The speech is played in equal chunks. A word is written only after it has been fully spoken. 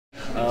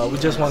we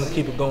just want to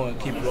keep it going,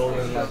 keep it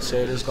rolling. Like I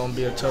said, it's going to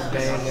be a tough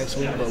game next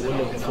week, but we're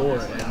looking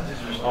forward.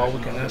 And all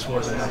we can ask for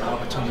is another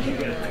opportunity.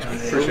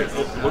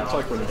 It looked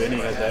like when Benny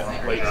had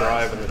that late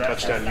drive and the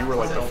touchdown, you were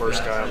like the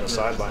first guy on the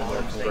sideline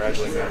there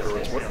congratulating him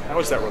afterwards. How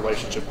is that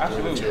relationship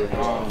between the two of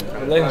you? The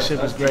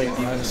relationship is great. Like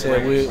I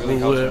said,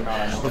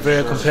 we're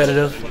very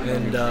competitive,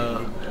 and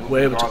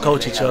we're able to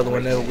coach each other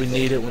whenever we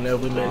need it, whenever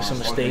we make some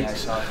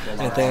mistakes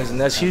and things, and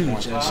that's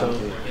huge. And so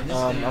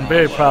I'm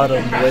very proud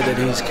of him, the way that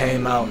he's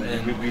came out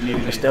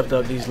and stepped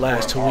up these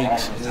last 2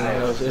 weeks.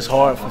 It's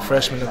hard for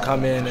freshmen to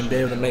come in and be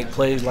able to make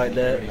plays like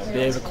that, be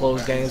able to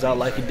close games out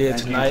like he did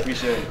tonight,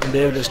 and be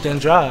able to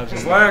extend drives.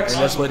 And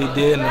that's what he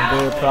did, and I'm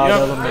very proud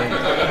of him.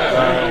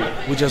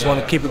 And we just want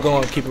to keep it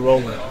going, keep it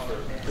rolling.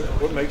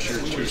 What makes your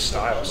two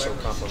styles so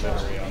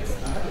complementary out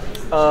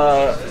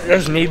there?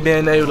 There's me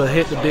being able to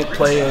hit the big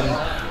play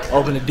and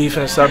open the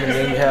defense up, and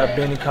then you have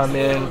Benny come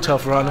in,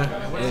 tough runner,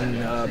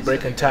 and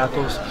breaking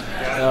tackles.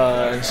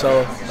 And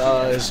so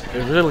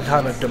it really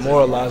kind of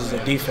demoralizes the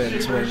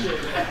defense when you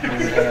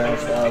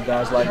have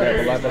guys like that.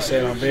 But like I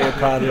said, I'm very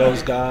proud of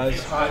those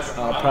guys,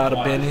 proud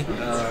of Benny,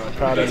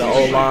 proud of the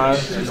O-line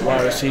and the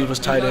wide receivers,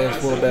 tight ends,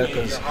 fullback,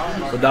 because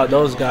without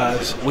those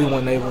guys, we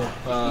would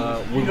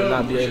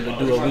not be able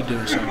to do what we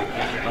do. So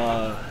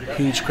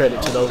huge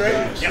credit to those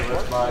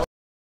guys.